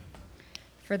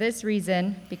For this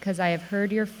reason, because I have heard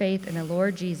your faith in the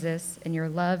Lord Jesus and your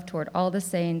love toward all the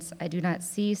saints, I do not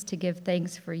cease to give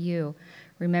thanks for you,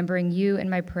 remembering you in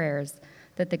my prayers,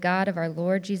 that the God of our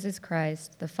Lord Jesus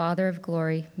Christ, the Father of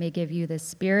glory, may give you the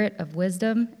spirit of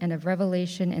wisdom and of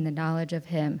revelation in the knowledge of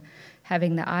him,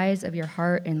 having the eyes of your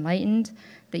heart enlightened,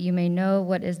 that you may know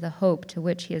what is the hope to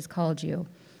which he has called you,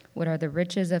 what are the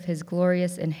riches of his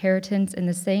glorious inheritance in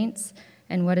the saints,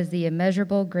 and what is the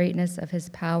immeasurable greatness of his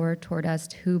power toward us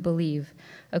who believe,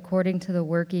 according to the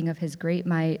working of his great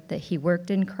might that he worked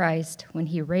in Christ when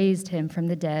he raised him from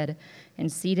the dead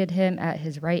and seated him at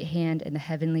his right hand in the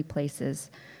heavenly places,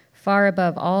 far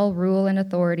above all rule and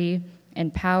authority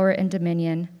and power and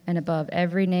dominion, and above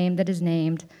every name that is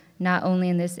named, not only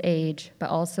in this age, but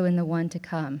also in the one to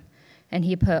come. And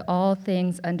he put all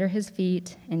things under his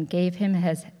feet and gave him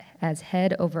as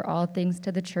head over all things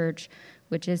to the church,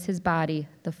 which is his body,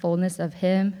 the fullness of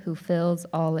him who fills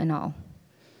all in all.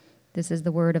 This is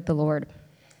the word of the Lord.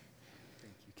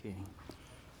 Thank you, Katie.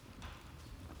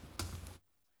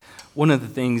 One of the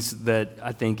things that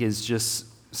I think is just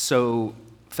so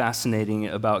fascinating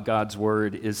about God's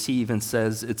word is he even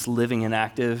says it's living and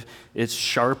active. It's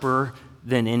sharper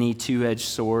than any two-edged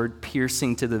sword,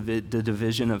 piercing to the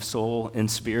division of soul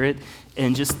and spirit.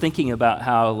 And just thinking about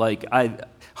how,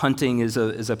 hunting is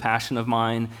a passion of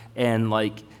mine, and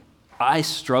I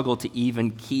struggle to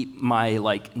even keep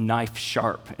my knife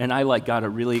sharp. And I got a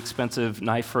really expensive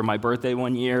knife for my birthday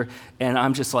one year, and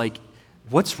I'm just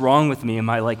what's wrong with me? Am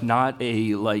I not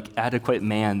a adequate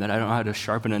man that I don't know how to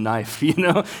sharpen a knife?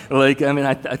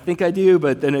 I think I do,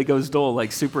 but then it goes dull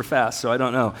super fast, so I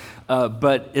don't know.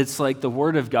 But it's the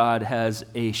Word of God has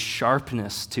a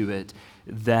sharpness to it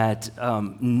that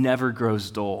never grows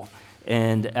dull.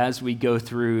 And as we go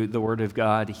through the Word of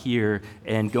God here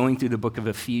and going through the book of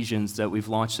Ephesians that we've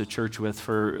launched the church with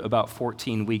for about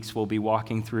 14 weeks, we'll be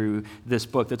walking through this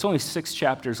book that's only 6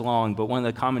 chapters long, but one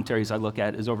of the commentaries I look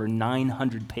at is over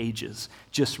 900 pages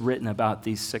just written about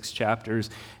these 6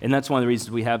 chapters. And that's one of the reasons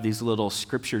we have these little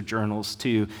scripture journals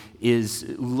too, is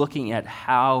looking at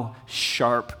how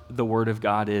sharp the Word of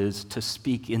God is to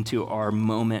speak into our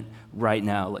moment right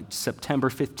now, September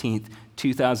 15th,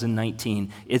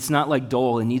 2019. It's not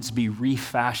dull. It needs to be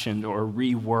refashioned or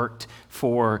reworked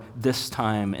for this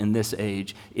time and this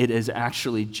age. It is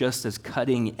actually just as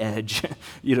cutting edge,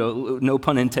 no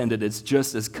pun intended, it's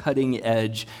just as cutting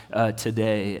edge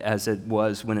today as it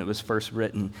was when it was first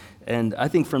written. And I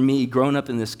think for me, growing up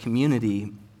in this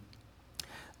community,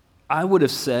 I would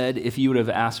have said, if you would have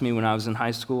asked me when I was in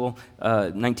high school,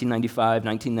 1995,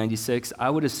 1996, I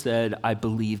would have said I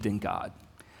believed in God.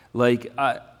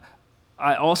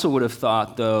 I also would have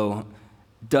thought, though,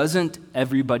 doesn't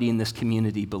everybody in this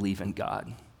community believe in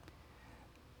God?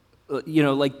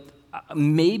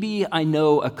 Maybe I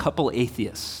know a couple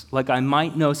atheists. I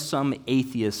might know some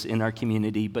atheists in our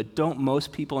community, but don't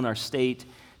most people in our state,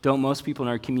 don't most people in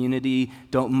our community,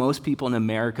 don't most people in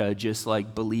America just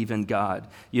believe in God?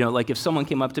 If someone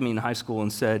came up to me in high school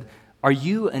and said, "Are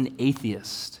you an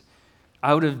atheist?"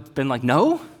 I would have been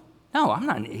No, I'm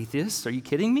not an atheist. Are you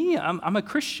kidding me? I'm a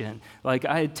Christian.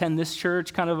 I attend this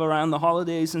church kind of around the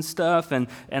holidays and stuff, and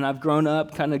I've grown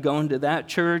up kind of going to that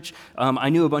church. I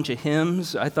knew a bunch of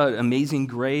hymns. I thought Amazing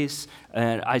Grace,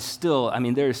 and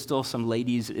there's still some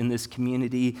ladies in this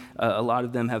community. A lot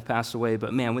of them have passed away,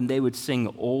 but man, when they would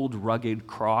sing Old Rugged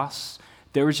Cross,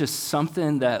 there was just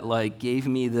something that gave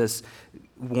me this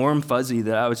warm fuzzy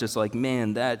that I was just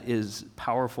man, that is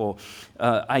powerful.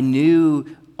 I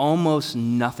knew almost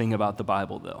nothing about the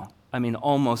Bible, though.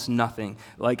 Almost nothing.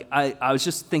 I was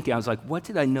just thinking, I was what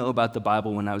did I know about the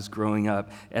Bible when I was growing up?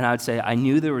 And I would say, I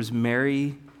knew there was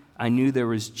Mary, I knew there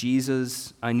was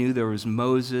Jesus, I knew there was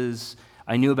Moses,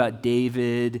 I knew about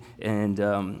David and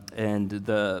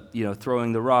the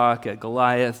throwing the rock at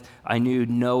Goliath. I knew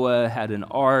Noah had an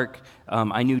ark.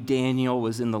 I knew Daniel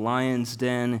was in the lion's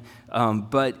den.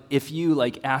 But if you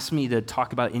asked me to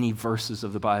talk about any verses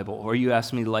of the Bible, or you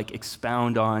asked me to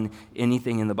expound on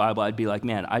anything in the Bible, I'd be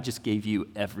man, I just gave you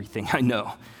everything I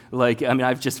know.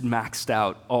 I've just maxed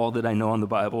out all that I know on the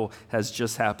Bible has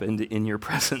just happened in your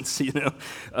presence,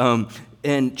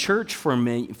 And church for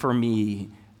me,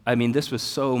 this was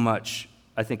so much,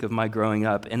 I think, of my growing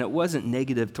up, and it wasn't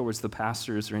negative towards the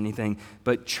pastors or anything,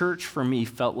 but church for me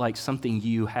felt like something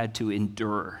you had to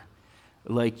endure.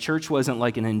 Church wasn't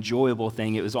an enjoyable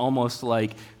thing. It was almost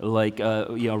like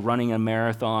running a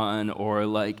marathon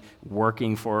or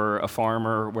working for a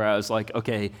farmer, where I was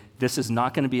okay, this is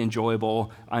not going to be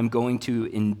enjoyable. I'm going to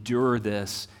endure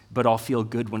this, but I'll feel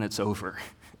good when it's over.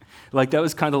 That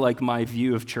was kind of my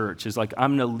view of church, is I'm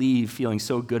going to leave feeling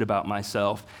so good about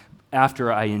myself.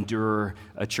 after I endure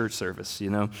a church service,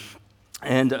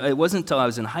 And it wasn't until I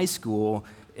was in high school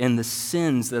and the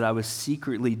sins that I was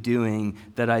secretly doing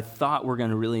that I thought were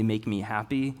going to really make me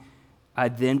happy, I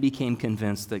then became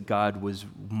convinced that God was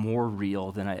more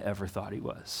real than I ever thought he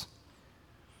was.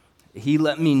 He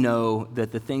let me know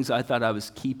that the things I thought I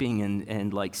was keeping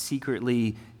and like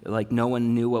secretly, like no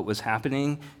one knew what was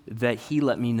happening, that he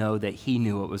let me know that he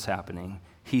knew what was happening.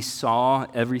 He saw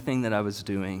everything that I was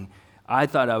doing. I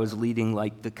thought I was leading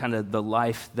like the kind of the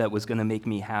life that was going to make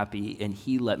me happy, and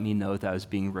he let me know that I was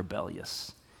being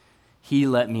rebellious. He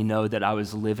let me know that I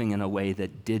was living in a way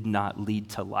that did not lead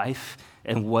to life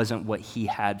and wasn't what he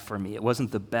had for me. It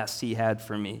wasn't the best he had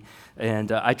for me.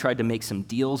 And I tried to make some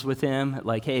deals with him,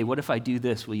 like, hey, what if I do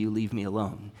this? Will you leave me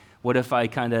alone? What if I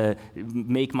kind of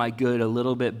make my good a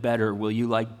little bit better? Will you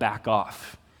like back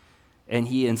off? And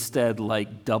he instead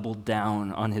like doubled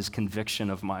down on his conviction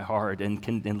of my heart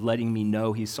and letting me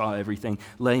know he saw everything,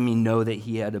 letting me know that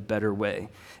he had a better way.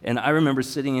 And I remember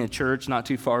sitting in a church not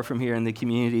too far from here in the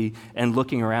community and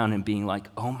looking around and being like,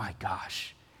 oh my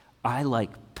gosh, I like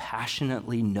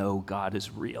passionately know God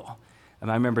is real. And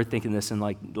I remember thinking this in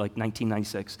like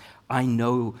 1996. I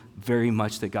know very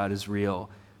much that God is real,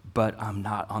 but I'm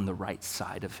not on the right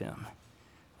side of him.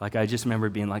 Like, I just remember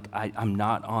being like, I'm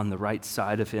not on the right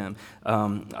side of him.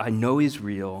 I know he's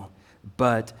real,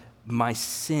 but my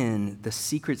sin, the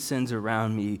secret sins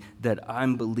around me that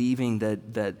I'm believing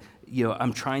that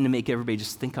I'm trying to make everybody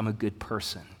just think I'm a good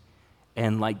person.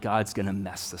 And like, God's going to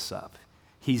mess this up.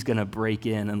 He's going to break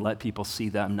in and let people see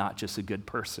that I'm not just a good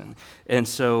person. And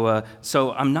so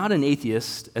I'm not an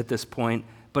atheist at this point,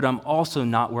 but I'm also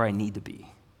not where I need to be.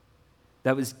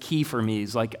 That was key for me.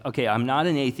 It's like, okay, I'm not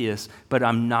an atheist, but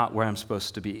I'm not where I'm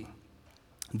supposed to be.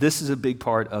 This is a big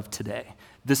part of today.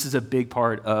 This is a big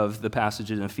part of the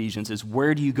passage in Ephesians is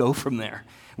where do you go from there?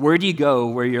 Where do you go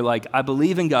where you're like, I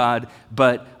believe in God,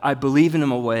 but I believe in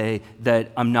him a way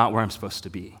that I'm not where I'm supposed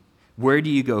to be? Where do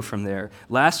you go from there?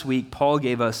 Last week, Paul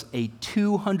gave us a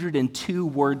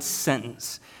 202-word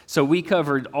sentence. So we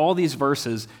covered all these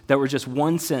verses that were just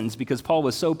one sentence because Paul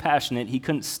was so passionate, he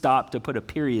couldn't stop to put a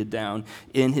period down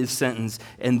in his sentence.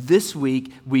 And this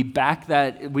week, we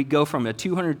go from a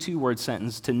 202-word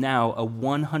sentence to now a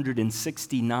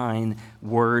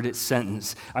 169-word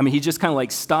sentence. I mean, he just kind of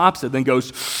like stops and then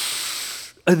goes,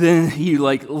 and then he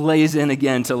like lays in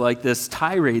again to like this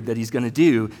tirade that he's going to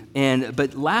do.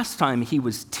 But last time he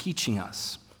was teaching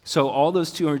us. So all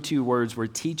those 202 words were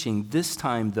teaching. This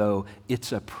time, though,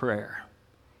 it's a prayer.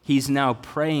 He's now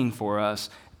praying for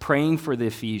us, praying for the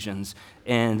Ephesians.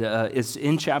 And it's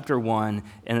in chapter 1,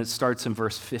 and it starts in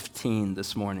verse 15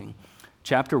 this morning.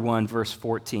 Chapter 1, verse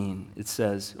 14, it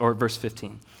says, or verse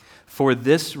 15. For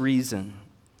this reason,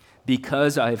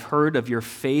 because I've heard of your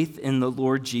faith in the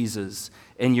Lord Jesus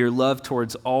and your love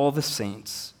towards all the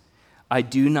saints, I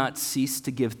do not cease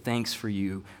to give thanks for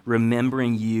you,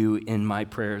 remembering you in my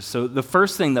prayers. So the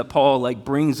first thing that Paul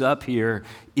brings up here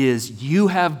is you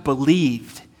have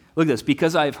believed. Look at this,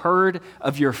 because I've heard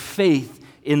of your faith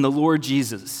in the Lord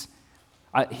Jesus.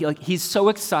 He's so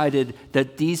excited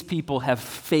that these people have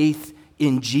faith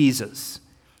in Jesus.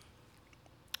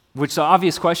 Which the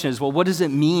obvious question is, well, what does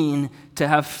it mean to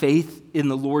have faith in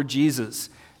the Lord Jesus?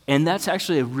 And that's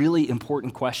actually a really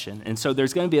important question. And so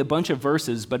there's going to be a bunch of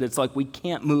verses, but it's like we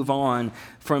can't move on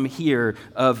from here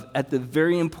at the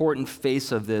very important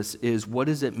face of this is what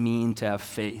does it mean to have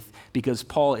faith? Because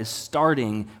Paul is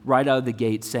starting right out of the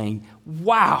gate saying,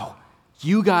 wow,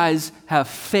 you guys have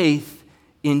faith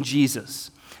in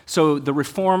Jesus. So the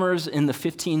reformers in the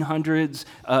 1500s,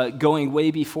 going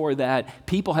way before that,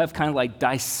 people have kind of like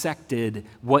dissected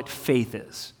what faith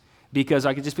is. Because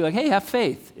I could just be like, hey, have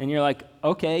faith. And you're like,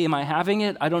 okay, am I having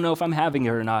it? I don't know if I'm having it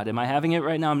or not. Am I having it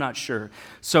right now? I'm not sure.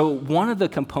 So one of the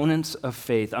components of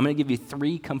faith, I'm going to give you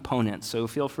 3 components. So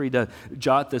feel free to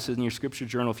jot this in your scripture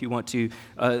journal if you want to.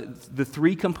 The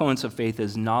 3 components of faith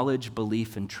is knowledge,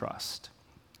 belief, and trust.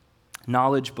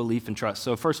 Knowledge, belief, and trust.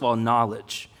 So first of all,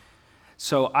 knowledge.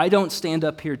 So I don't stand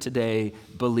up here today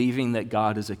believing that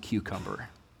God is a cucumber,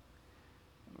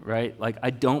 right? Like I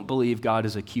don't believe God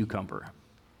is a cucumber.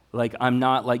 Like, I'm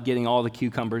not, like, getting all the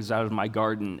cucumbers out of my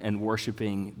garden and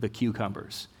worshiping the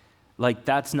cucumbers. Like,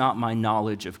 that's not my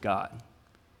knowledge of God.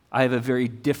 I have a very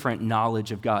different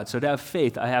knowledge of God. So to have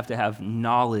faith, I have to have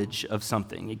knowledge of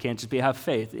something. You can't just have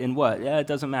faith in what? Yeah, it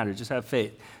doesn't matter. Just have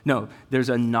faith. No, there's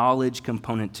a knowledge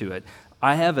component to it.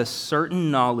 I have a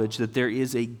certain knowledge that there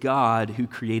is a God who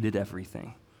created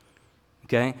everything.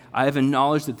 Okay? I have a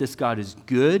knowledge that this God is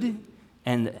good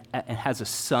and has a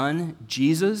son,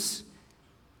 Jesus.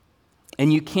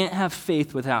 And you can't have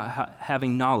faith without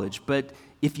having knowledge. But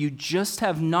if you just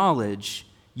have knowledge,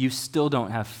 you still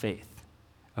don't have faith.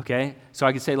 Okay? So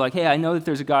I could say like, hey, I know that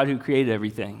there's a God who created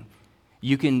everything.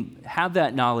 You can have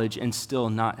that knowledge and still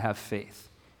not have faith.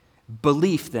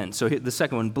 Belief then. So the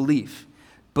second one, belief.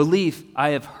 Belief, I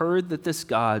have heard that this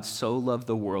God so loved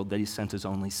the world that he sent his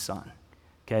only son.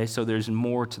 Okay? So there's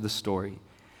more to the story.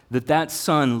 That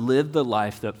son lived the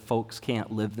life that folks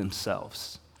can't live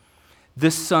themselves.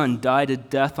 This son died a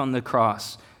death on the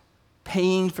cross,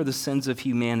 paying for the sins of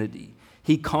humanity.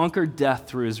 He conquered death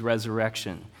through his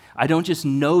resurrection. I don't just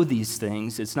know these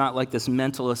things. It's not like this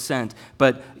mental assent.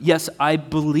 But yes, I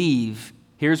believe.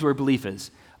 Here's where belief is.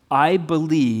 I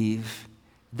believe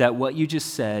that what you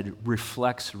just said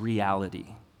reflects reality.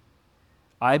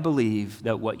 I believe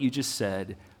that what you just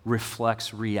said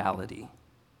reflects reality.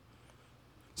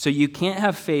 So you can't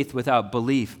have faith without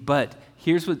belief, but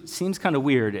here's what seems kind of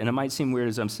weird, and it might seem weird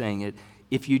as I'm saying it.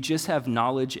 If you just have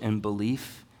knowledge and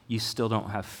belief, you still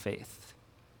don't have faith.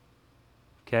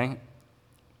 Okay?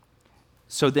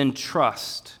 So then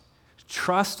trust.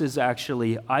 Trust is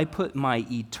actually, I put my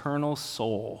eternal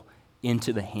soul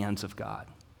into the hands of God.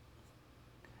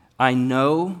 I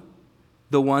know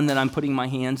the one that I'm putting my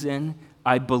hands in.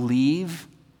 I believe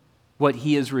what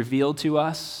he has revealed to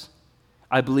us.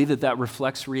 I believe that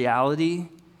reflects reality,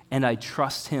 and I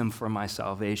trust him for my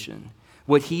salvation.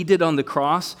 What he did on the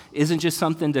cross isn't just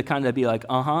something to kind of be like,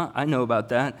 I know about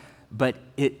that, but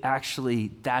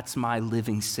that's my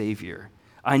living Savior.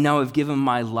 I now have given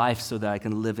my life so that I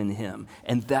can live in him,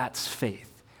 and that's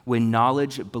faith, when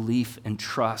knowledge, belief, and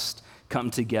trust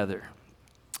come together.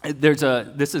 It's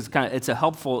a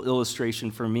helpful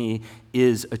illustration for me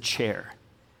is a chair,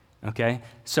 okay?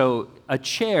 So a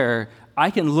chair, I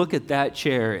can look at that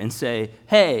chair and say,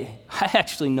 hey, I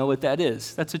actually know what that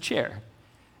is. That's a chair.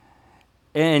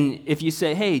 And if you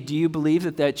say, hey, do you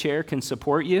believe that chair can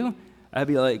support you? I'd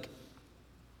be like,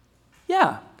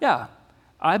 yeah,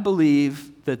 I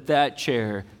believe that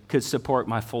chair could support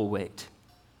my full weight.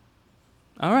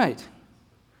 All right.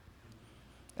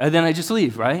 And then I just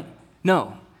leave, right?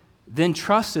 No. Then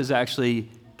trust is actually,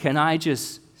 can I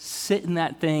just sit in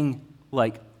that thing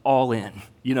like all in?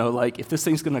 You know, like if this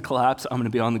thing's going to collapse, I'm going to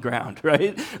be on the ground,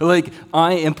 right? Like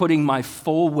I am putting my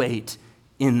full weight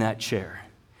in that chair.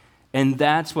 And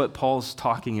that's what Paul's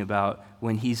talking about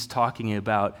when he's talking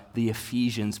about the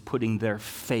Ephesians putting their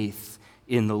faith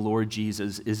in the Lord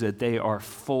Jesus, is that they are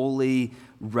fully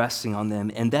resting on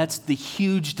them. And that's the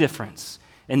huge difference.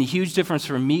 And the huge difference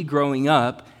for me growing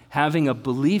up, having a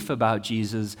belief about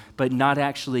Jesus, but not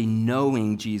actually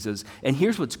knowing Jesus. And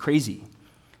here's what's crazy.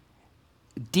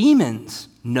 Demons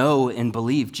know and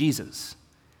believe Jesus.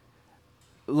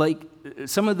 Like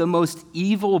some of the most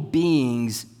evil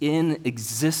beings in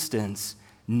existence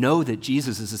know that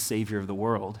Jesus is the Savior of the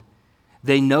world.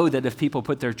 They know that if people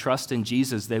put their trust in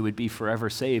Jesus, they would be forever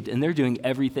saved. And they're doing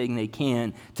everything they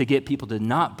can to get people to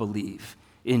not believe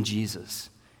in Jesus.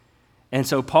 And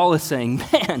so Paul is saying,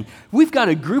 man, we've got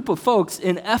a group of folks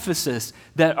in Ephesus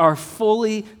that are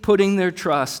fully putting their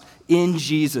trust in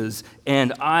Jesus.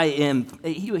 And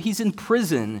he's in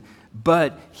prison,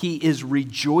 but he is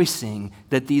rejoicing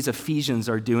that these Ephesians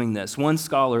are doing this. One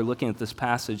scholar looking at this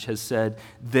passage has said,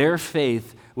 their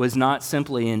faith was not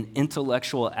simply an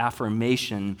intellectual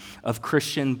affirmation of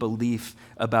Christian belief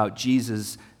about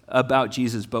Jesus,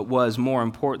 but was, more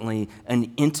importantly,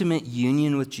 an intimate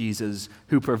union with Jesus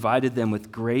who provided them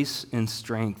with grace and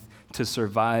strength to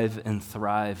survive and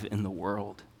thrive in the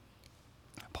world.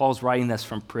 Paul's writing this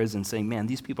from prison, saying, man,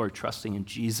 these people are trusting in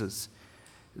Jesus.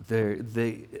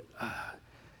 It's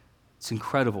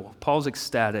incredible. Paul's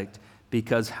ecstatic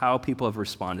because how people have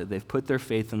responded. They've put their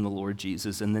faith in the Lord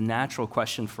Jesus. And the natural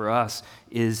question for us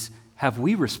is, have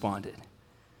we responded?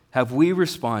 Have we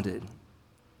responded?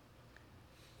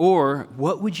 Or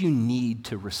what would you need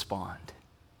to respond?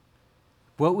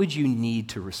 What would you need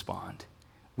to respond?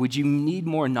 Would you need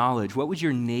more knowledge? What would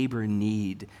your neighbor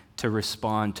need to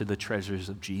respond to the treasures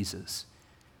of Jesus?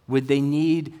 Would they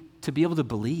need to be able to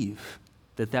believe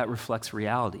that reflects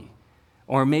reality?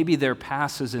 Or maybe their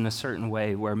past is in a certain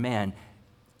way where, man,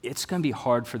 it's going to be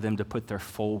hard for them to put their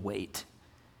full weight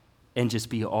and just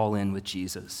be all in with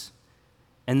Jesus.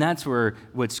 And that's where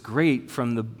what's great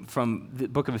from the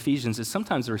book of Ephesians is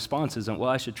sometimes the response isn't, well,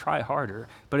 I should try harder,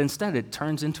 but instead it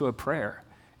turns into a prayer.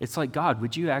 It's like, God,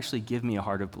 would you actually give me a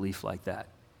heart of belief like that?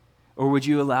 Or would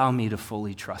you allow me to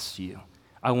fully trust you?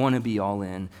 I want to be all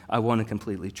in. I want to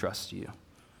completely trust you.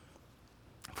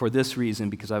 For this reason,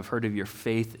 because I've heard of your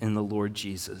faith in the Lord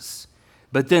Jesus.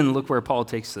 But then look where Paul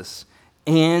takes this.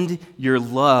 And your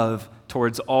love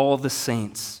towards all the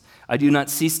saints. I do not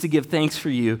cease to give thanks for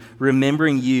you,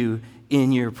 remembering you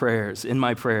in your prayers, in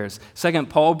my prayers. Second,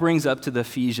 Paul brings up to the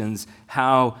Ephesians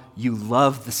how you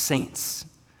love the saints.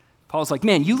 Paul's like,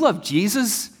 man, you love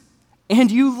Jesus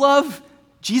and you love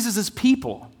Jesus'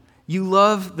 people. You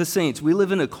love the saints. We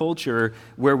live in a culture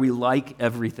where we like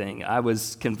everything. I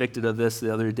was convicted of this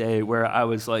the other day where I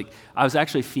was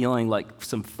actually feeling like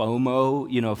some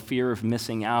FOMO, fear of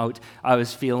missing out. I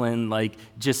was feeling like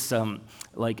just some,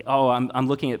 I'm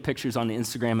looking at pictures on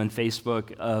Instagram and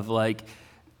Facebook of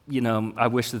I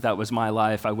wish that was my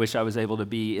life. I wish I was able to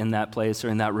be in that place or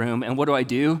in that room. And what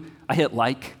do? I hit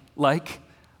like,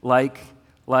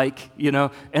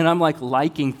 and I'm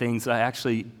liking things that I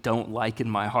actually don't like in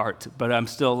my heart, but I'm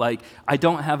still I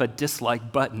don't have a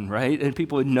dislike button, right? And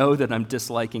people would know that I'm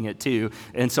disliking it too.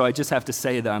 And so I just have to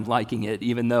say that I'm liking it,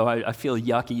 even though I feel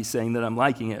yucky saying that I'm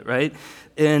liking it, right?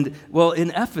 And well,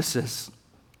 in Ephesus,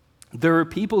 there are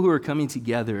people who are coming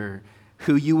together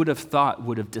who you would have thought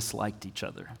would have disliked each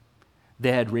other.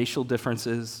 They had racial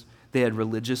differences, they had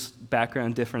religious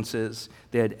background differences,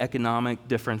 they had economic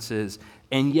differences,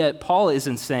 and yet Paul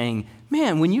isn't saying,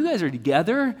 man, when you guys are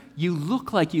together, you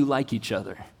look like you like each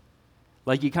other.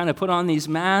 Like you kind of put on these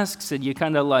masks and you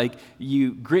kind of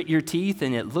you grit your teeth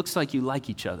and it looks like you like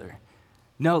each other.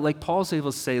 No, Paul's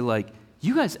able to say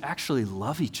you guys actually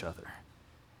love each other.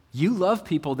 You love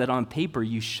people that on paper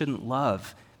you shouldn't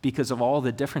love because of all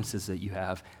the differences that you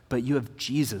have, but you have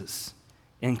Jesus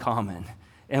in common.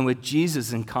 And with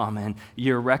Jesus in common,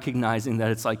 you're recognizing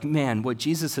that it's man, what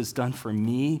Jesus has done for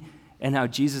me and how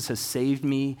Jesus has saved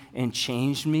me and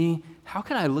changed me, how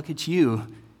could I look at you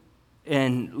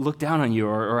and look down on you?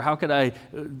 Or how could I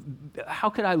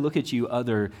look at you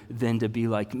other than to be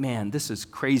man, this is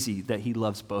crazy that he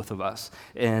loves both of us.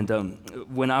 And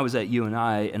when I was at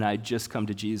UNI and I'd just come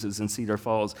to Jesus in Cedar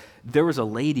Falls, there was a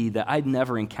lady that I'd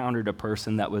never encountered a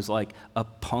person that was a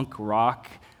punk rock,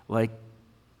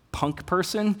 punk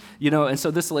person, and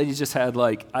so this lady just had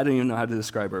I don't even know how to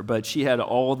describe her, but she had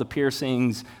all the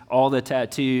piercings, all the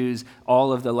tattoos,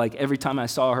 all of the every time I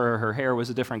saw her, her hair was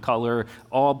a different color,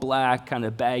 all black, kind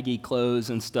of baggy clothes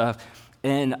and stuff.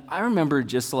 And I remember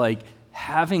just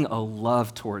having a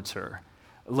love towards her,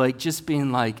 just being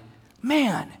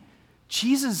man,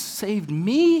 Jesus saved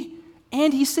me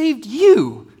and he saved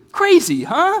you. Crazy,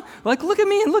 huh? Look at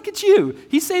me and look at you.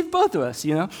 He saved both of us,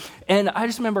 And I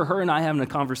just remember her and I having a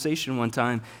conversation one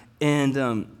time,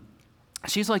 and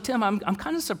she's like, Tim, I'm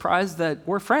kind of surprised that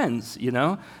we're friends,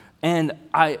 And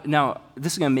now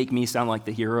this is going to make me sound like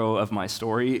the hero of my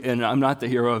story, and I'm not the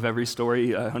hero of every story,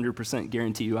 100%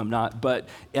 guarantee you I'm not, but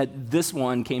this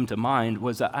one came to mind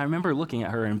was that I remember looking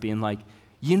at her and being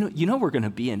you know we're going to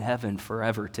be in heaven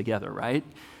forever together, right?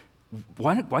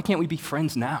 Why can't we be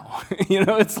friends now?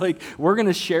 It's we're going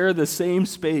to share the same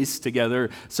space together,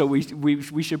 so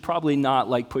we should probably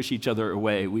not push each other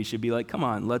away. We should be come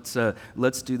on, let's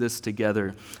do this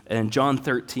together. And John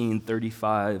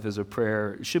 13:35 is a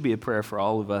prayer. It should be a prayer for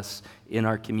all of us in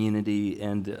our community,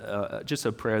 and just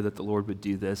a prayer that the Lord would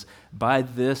do this. By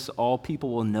this, all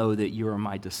people will know that you are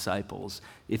my disciples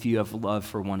if you have love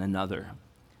for one another.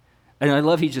 And I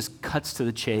love he just cuts to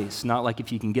the chase, not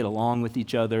if you can get along with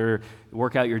each other,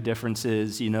 work out your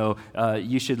differences,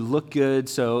 you should look good.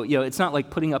 So, it's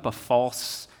not putting up a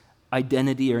false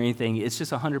identity or anything. It's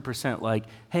just 100%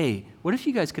 hey, what if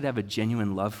you guys could have a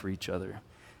genuine love for each other?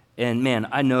 And man,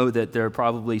 I know that there are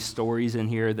probably stories in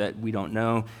here that we don't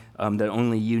know, that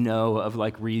only you know of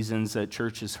reasons that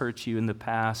church has hurt you in the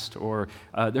past, or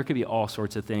there could be all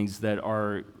sorts of things that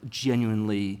are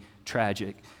genuinely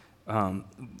tragic.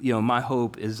 My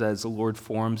hope is as the Lord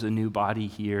forms a new body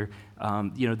here,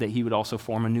 that he would also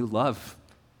form a new love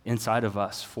inside of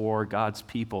us for God's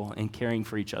people and caring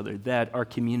for each other, that our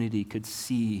community could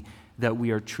see that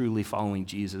we are truly following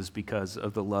Jesus because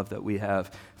of the love that we have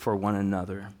for one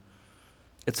another.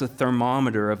 It's a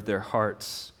thermometer of their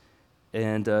hearts.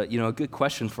 And, a good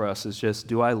question for us is just,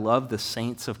 do I love the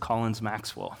saints of Collins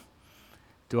Maxwell?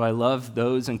 Do I love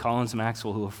those in Collins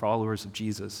Maxwell who are followers of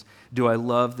Jesus? Do I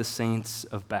love the saints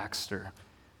of Baxter?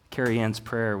 Carrie Ann's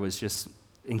prayer was just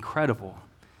incredible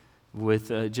with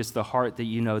just the heart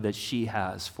that that she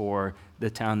has for the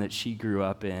town that she grew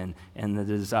up in, and the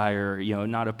desire,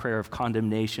 not a prayer of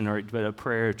condemnation, but a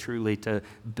prayer truly to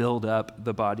build up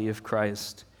the body of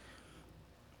Christ.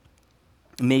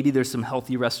 Maybe there's some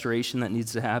healthy restoration that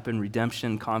needs to happen,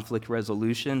 redemption, conflict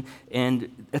resolution, and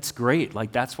it's great.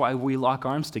 Like, that's why we lock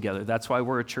arms together. That's why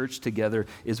we're a church together,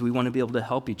 is we want to be able to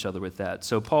help each other with that.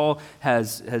 So Paul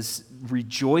has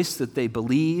rejoiced that they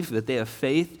believe, that they have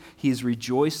faith. He's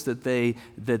rejoiced that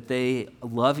they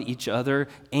love each other,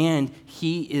 and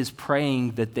he is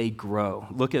praying that they grow.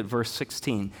 Look at verse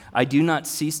 16. I do not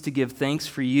cease to give thanks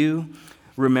for you,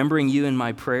 remembering you in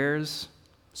my prayers.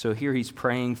 So here he's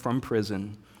praying from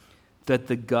prison, that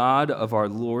the God of our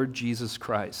Lord Jesus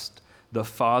Christ, the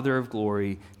Father of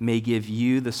glory, may give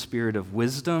you the spirit of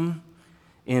wisdom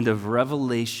and of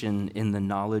revelation in the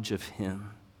knowledge of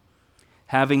him,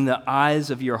 having the eyes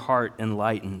of your heart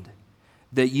enlightened,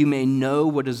 that you may know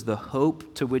what is the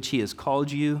hope to which he has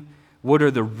called you, what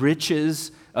are the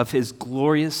riches of his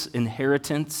glorious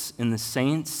inheritance in the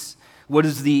saints, what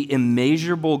is the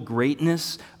immeasurable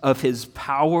greatness of his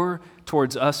power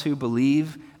towards us who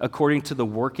believe, according to the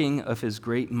working of his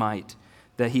great might,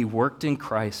 that he worked in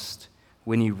Christ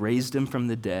when he raised him from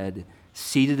the dead,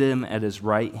 seated him at his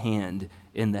right hand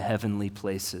in the heavenly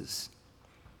places.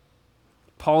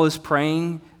 Paul is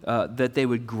praying that they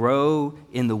would grow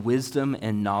in the wisdom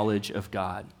and knowledge of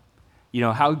God. You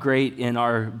know, how great in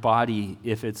our body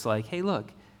if it's like, hey,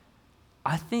 look,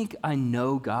 I think I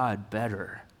know God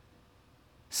better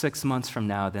 6 months from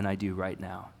now than I do right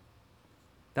now.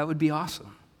 That would be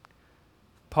awesome.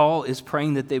 Paul is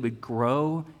praying that they would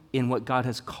grow in what God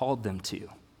has called them to.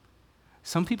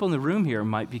 Some people in the room here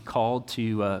might be called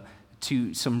to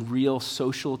some real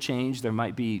social change. There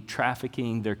might be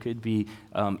trafficking. There could be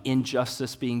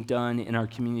injustice being done in our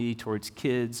community towards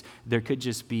kids. There could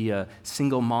just be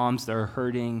single moms that are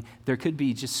hurting. There could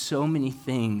be just so many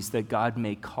things that God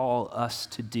may call us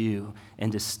to do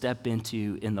and to step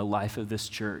into in the life of this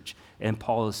church. And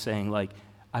Paul is saying, like,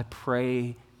 I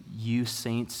pray you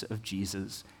saints of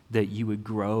Jesus that you would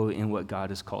grow in what God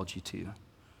has called you to.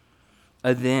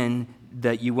 And then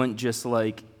that you wouldn't just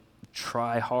like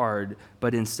try hard,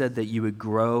 but instead that you would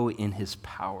grow in his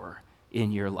power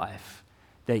in your life,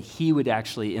 that he would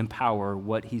actually empower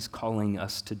what he's calling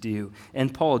us to do.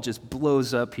 And Paul just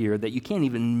blows up here that you can't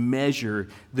even measure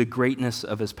the greatness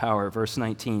of his power, verse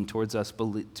 19, towards us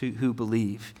who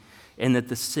believe, and that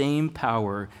the same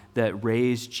power that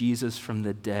raised Jesus from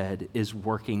the dead is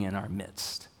working in our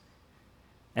midst.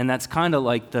 And that's kind of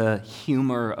like the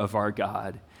humor of our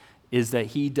God, is that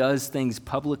he does things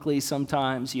publicly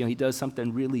sometimes. You know, he does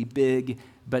something really big,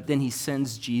 but then he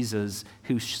sends Jesus,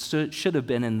 who should have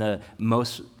been in the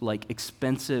most like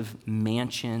expensive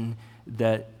mansion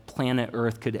that planet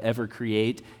Earth could ever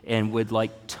create, and would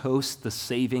like toast the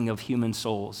saving of human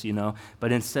souls, you know.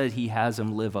 But instead he has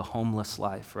him live a homeless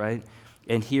life, right?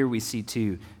 And here we see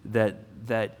too that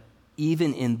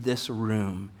even in this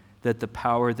room, that the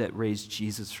power that raised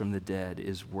Jesus from the dead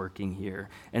is working here.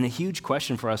 And a huge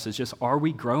question for us is just, are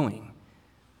we growing?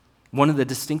 One of the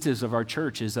distinctives of our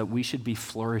church is that we should be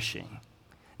flourishing.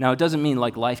 Now, it doesn't mean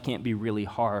like life can't be really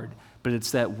hard, but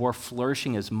it's that we're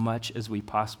flourishing as much as we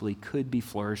possibly could be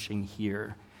flourishing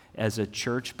here as a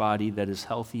church body that is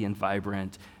healthy and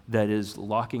vibrant, that is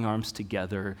locking arms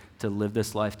together to live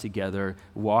this life together,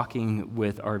 walking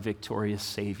with our victorious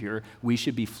Savior. We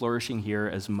should be flourishing here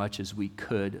as much as we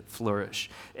could flourish.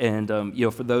 And,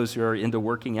 for those who are into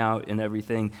working out and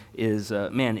everything, is,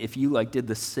 if you like did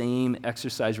the same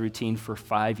exercise routine for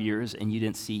 5 years and you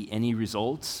didn't see any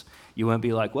results, you wouldn't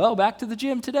be like, well, back to the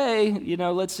gym today,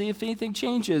 let's see if anything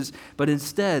changes. But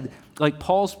instead,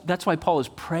 that's why Paul is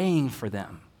praying for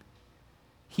them.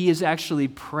 He is actually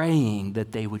praying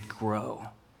that they would grow,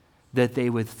 that they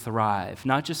would thrive,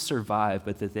 not just survive,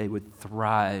 but that they would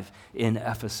thrive in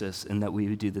Ephesus, and that we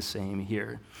would do the same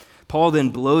here. Paul then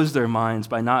blows their minds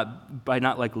by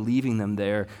not like leaving them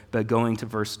there, but going to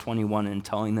verse 21 and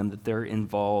telling them that they're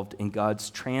involved in God's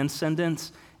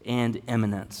transcendence and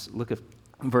eminence. Look at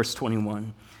verse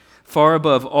 21. Far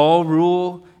above all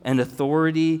rule and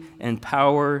authority and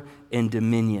power and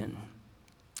dominion,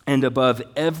 and above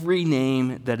every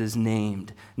name that is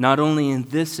named, not only in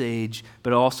this age,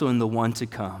 but also in the one to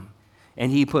come.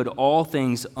 And he put all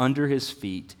things under his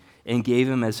feet and gave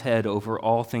him as head over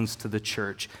all things to the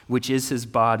church, which is his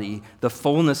body, the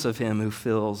fullness of him who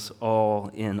fills all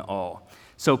in all.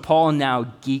 So Paul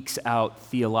now geeks out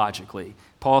theologically.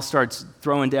 Paul starts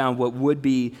throwing down what would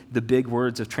be the big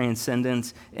words of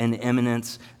transcendence and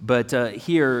eminence. But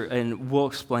here, and we'll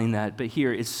explain that, but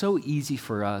here it's so easy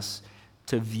for us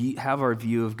to have our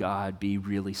view of God be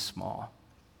really small.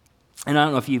 And I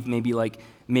don't know if you've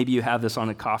maybe you have this on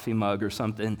a coffee mug or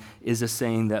something, is a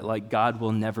saying that like God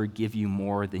will never give you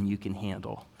more than you can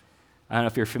handle. I don't know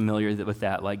if you're familiar with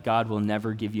that, like God will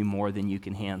never give you more than you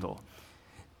can handle.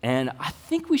 And I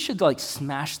think we should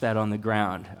smash that on the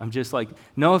ground. I'm just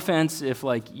no offense if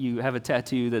you have a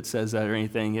tattoo that says that or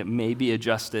anything, it may be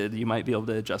adjusted. You might be able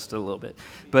to adjust it a little bit.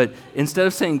 But instead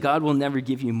of saying God will never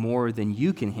give you more than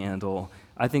you can handle,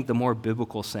 I think the more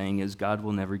biblical saying is God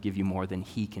will never give you more than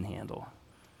he can handle.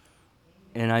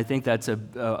 And I think that's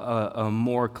a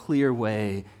more clear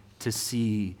way to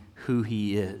see who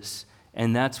he is.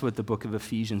 And that's what the book of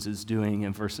Ephesians is doing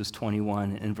in verses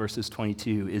 21 and verses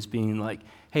 22, is being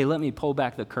hey, let me pull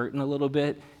back the curtain a little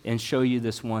bit and show you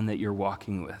this one that you're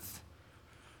walking with.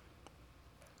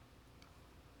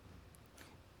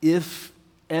 If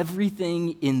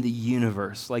everything in the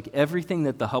universe, everything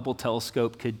that the Hubble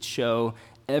telescope could show,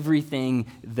 everything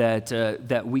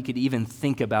that we could even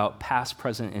think about, past,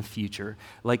 present, and future,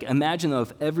 imagine though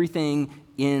if everything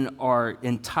in our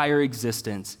entire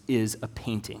existence is a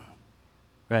painting.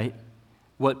 Right?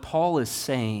 What Paul is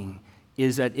saying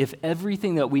is that if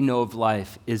everything that we know of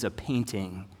life is a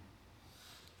painting,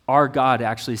 our God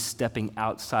actually stepping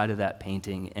outside of that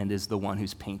painting and is the one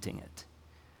who's painting it.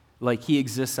 He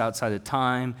exists outside of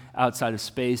time, outside of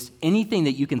space, anything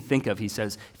that you can think of, he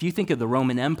says. If you think of the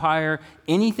Roman Empire,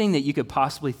 anything that you could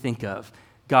possibly think of,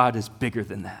 God is bigger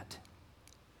than that.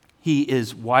 He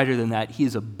is wider than that. He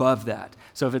is above that.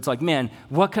 So if it's man,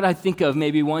 what could I think of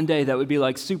maybe one day that would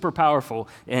be super powerful?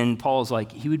 And Paul's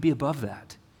he would be above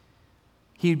that.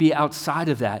 He'd be outside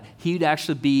of that. He'd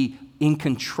actually be in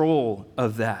control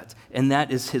of that. And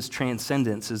that is his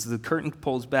transcendence. As the curtain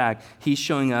pulls back, he's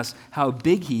showing us how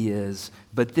big he is,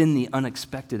 but then the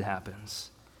unexpected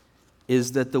happens,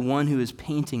 is that the one who is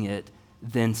painting it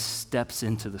then steps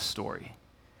into the story.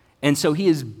 And so he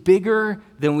is bigger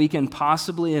than we can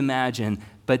possibly imagine,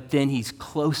 but then he's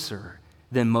closer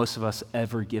than most of us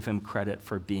ever give him credit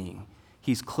for being.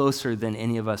 He's closer than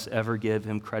any of us ever give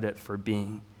him credit for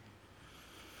being.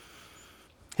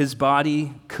 His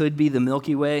body could be the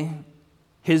Milky Way.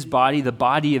 His body, the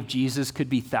body of Jesus, could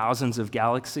be thousands of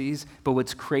galaxies. But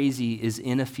what's crazy is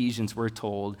in Ephesians we're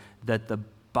told that the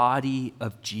body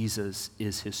of Jesus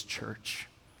is his church.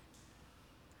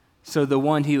 So the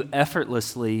one who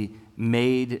effortlessly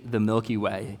made the Milky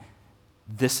Way,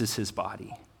 this is his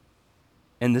body.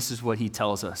 And this is what he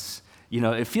tells us.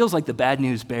 It feels like the Bad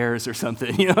News Bears or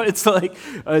something. It's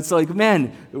like,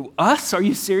 man, us? Are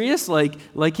you serious?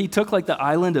 He took the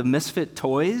island of misfit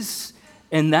toys,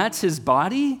 and that's his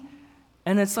body?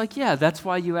 And it's yeah, that's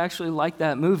why you actually like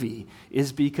that movie,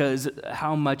 is because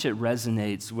how much it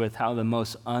resonates with how the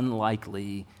most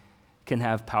unlikely can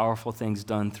have powerful things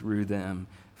done through them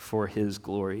for his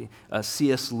glory.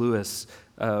 C.S. Lewis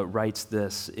writes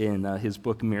this in his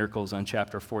book Miracles on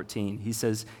chapter 14. He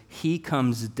says, he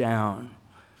comes down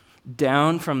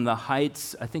from the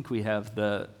heights. I think we have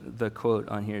the quote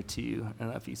on here too. I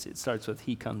don't know if you see it. Starts with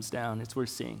he comes down. It's worth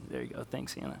seeing. There you go.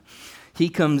 Thanks, Hannah. He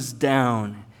comes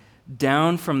down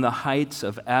from the heights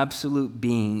of absolute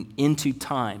being into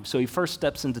time. So he first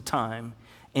steps into time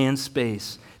and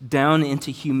space, down into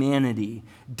humanity,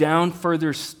 down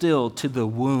further still to the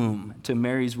womb, to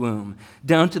Mary's womb,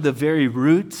 down to the very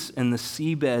roots and the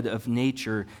seabed of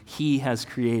nature he has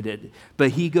created.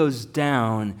 But he goes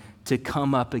down to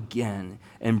come up again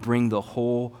and bring the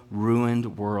whole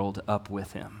ruined world up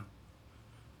with him.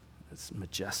 It's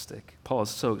majestic. Paul is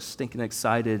so stinking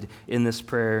excited in this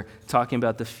prayer, talking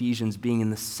about the Ephesians being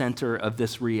in the center of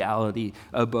this reality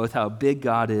of both how big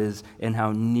God is and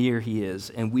how near he is.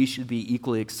 And we should be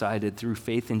equally excited through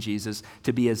faith in Jesus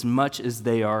to be as much as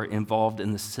they are involved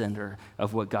in the center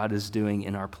of what God is doing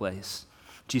in our place.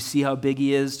 Do you see how big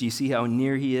he is? Do you see how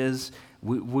near he is?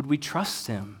 Would we trust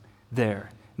him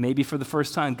there? Maybe for the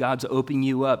first time, God's opening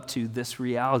you up to this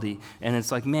reality. And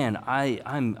it's man,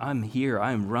 I'm here,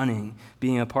 I'm running.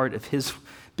 Being a part of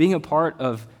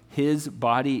his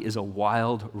body is a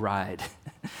wild ride.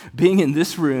 Being in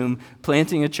this room,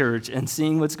 planting a church, and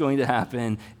seeing what's going to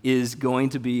happen is going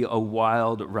to be a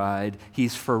wild ride.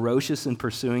 He's ferocious in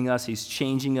pursuing us. He's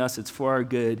changing us. It's for our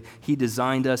good. He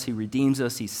designed us. He redeems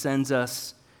us. He sends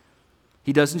us.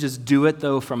 He doesn't just do it,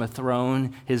 though, from a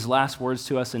throne. His last words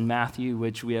to us in Matthew,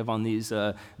 which we have on these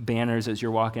banners as you're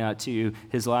walking out to,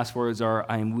 his last words are,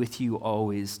 I am with you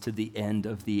always to the end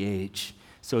of the age.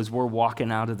 So as we're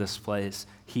walking out of this place,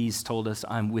 he's told us,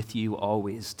 I'm with you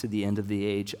always to the end of the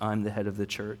age. I'm the head of the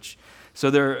church. So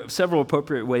there are several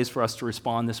appropriate ways for us to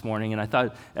respond this morning, and I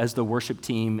thought as the worship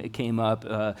team came up,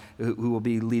 who will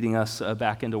be leading us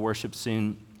back into worship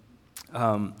soon,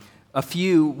 a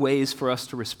few ways for us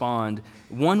to respond.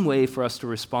 One way for us to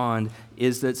respond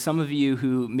is that some of you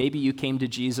who maybe you came to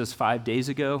Jesus 5 days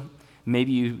ago,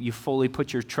 maybe you fully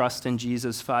put your trust in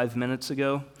Jesus 5 minutes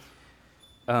ago,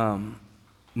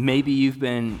 maybe you've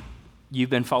been you've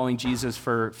been following Jesus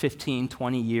for 15,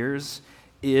 20 years,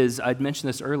 is, I'd mentioned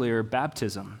this earlier,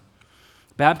 baptism.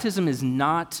 Baptism is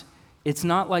not, it's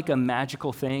not like a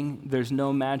magical thing. There's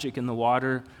no magic in the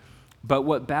water. But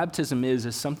what baptism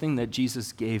is something that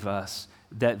Jesus gave us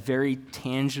that very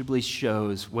tangibly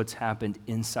shows what's happened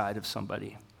inside of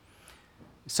somebody.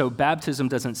 So baptism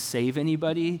doesn't save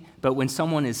anybody, but when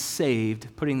someone is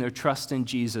saved, putting their trust in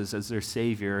Jesus as their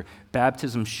Savior,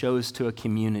 baptism shows to a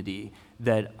community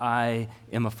that I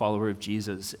am a follower of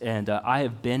Jesus. And I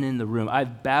have been in the room.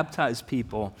 I've baptized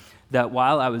people that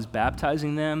while I was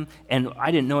baptizing them, and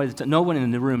I didn't know it, no one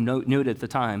in the room knew it at the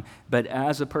time, but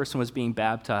as a person was being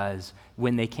baptized,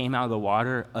 when they came out of the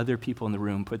water, other people in the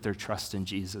room put their trust in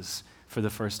Jesus for the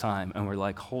first time, and we're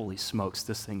like, holy smokes,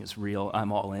 this thing is real,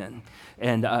 I'm all in.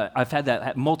 And I've had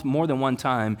that more than one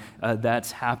time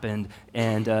that's happened,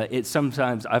 and it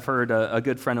sometimes, I've heard a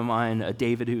good friend of mine,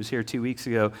 David, who was here 2 weeks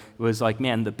ago, was like,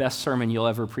 man, the best sermon you'll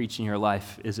ever preach in your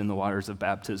life is in the waters of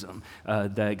baptism,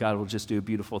 that God will just do a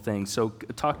beautiful thing. So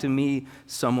talk to me,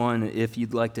 someone, if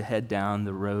you'd like to head down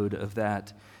the road of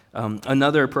that.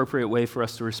 Another appropriate way for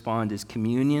us to respond is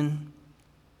communion.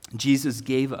 Jesus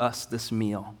gave us this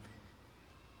meal.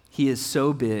 He is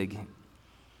so big,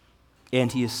 and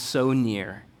he is so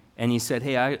near. And he said,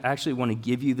 hey, I actually want to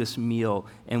give you this meal,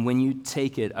 and when you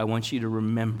take it, I want you to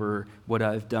remember what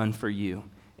I've done for you.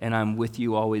 And I'm with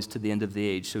you always to the end of the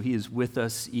age. So he is with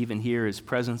us even here. His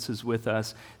presence is with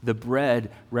us. The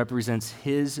bread represents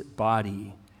his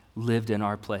body lived in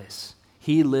our place.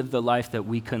 He lived the life that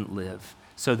we couldn't live,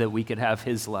 so that we could have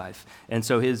his life. And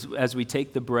so as we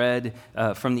take the bread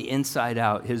from the inside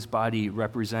out, his body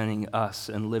representing us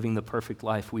and living the perfect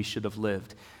life we should have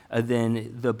lived.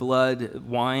 Then the blood,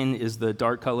 wine is the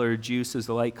dark color, juice is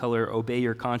the light color. Obey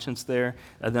your conscience there.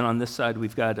 Then on this side,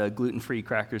 we've got gluten-free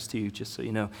crackers too, just so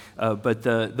you know. But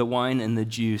the wine and the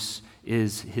juice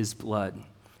is his blood,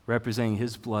 representing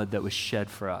his blood that was shed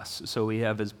for us. So we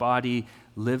have his body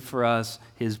lived for us,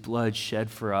 his blood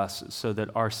shed for us, so that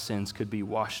our sins could be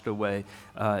washed away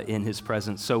in his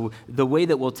presence. So the way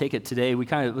that we'll take it today, we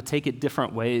kind of will take it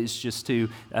different ways just to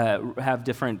have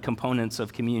different components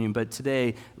of communion. But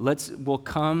today, we'll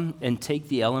come and take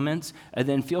the elements, and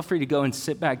then feel free to go and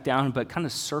sit back down, but kind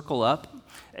of circle up.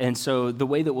 And so the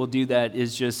way that we'll do that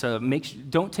is just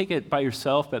don't take it by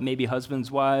yourself, but maybe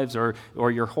husbands, wives, or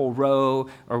your whole row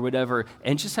or whatever,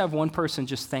 and just have one person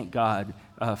just thank God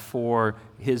for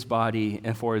his body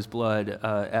and for his blood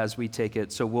as we take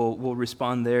it. So we'll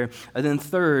respond there. And then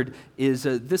third is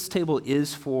this table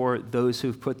is for those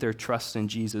who've put their trust in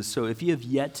Jesus. So if you have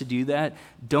yet to do that,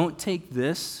 don't take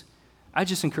this. I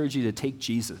just encourage you to take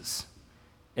Jesus.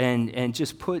 And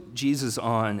just put Jesus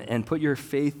on and put your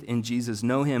faith in Jesus.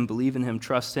 Know him, believe in him,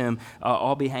 trust him.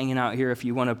 I'll be hanging out here if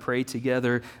you want to pray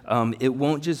together. It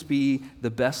won't just be the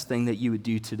best thing that you would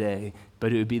do today,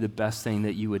 but it would be the best thing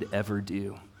that you would ever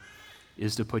do,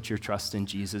 is to put your trust in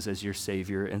Jesus as your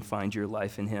Savior and find your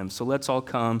life in him. So let's all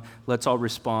come, let's all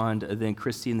respond, and then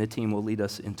Christy and the team will lead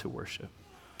us into worship.